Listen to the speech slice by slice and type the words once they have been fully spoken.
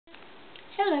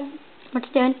Hello. What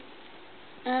you doing?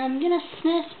 I'm gonna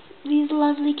sniff these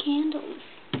lovely candles.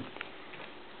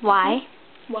 Why?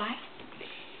 Why?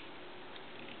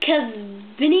 Because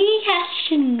Vinny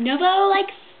Castronovo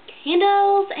likes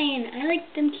candles, and I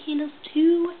like them candles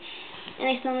too. And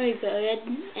they smell really good,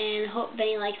 and I hope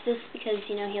Vinny likes this because,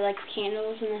 you know, he likes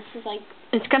candles, and this is like...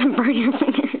 It's gonna burn your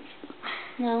fingers.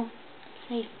 No.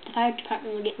 Safe. The fire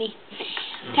department will get me.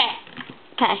 Okay.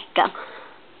 Okay, go.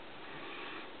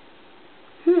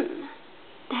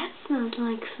 That smells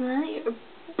like smelly,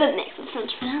 but it makes it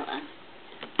French vanilla.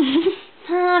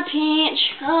 Peach.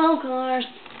 Oh, of course.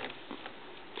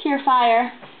 Pure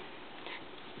fire.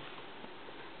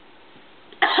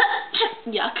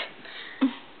 Yuck.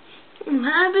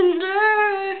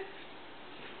 Lavender.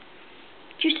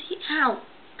 Juicy. Ow.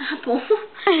 Apple.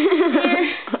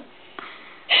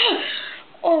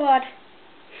 Oh, God.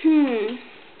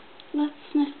 Let's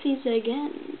sniff these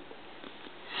again.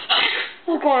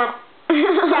 Oh, God.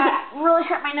 That really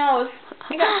hurt my nose.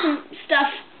 I got some stuff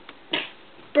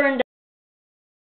burned up.